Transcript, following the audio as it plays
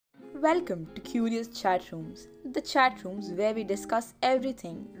Welcome to Curious Chat Rooms, the chat rooms where we discuss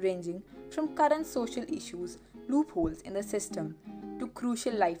everything ranging from current social issues, loopholes in the system, to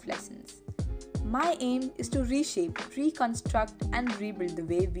crucial life lessons. My aim is to reshape, reconstruct, and rebuild the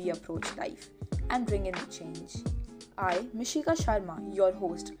way we approach life and bring in the change. I, Mishika Sharma, your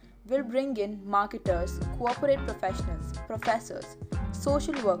host, will bring in marketers, corporate professionals, professors,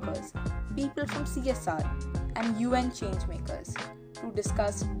 social workers, people from CSR, and UN changemakers to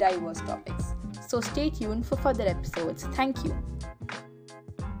discuss diverse topics. So stay tuned for further episodes. Thank you.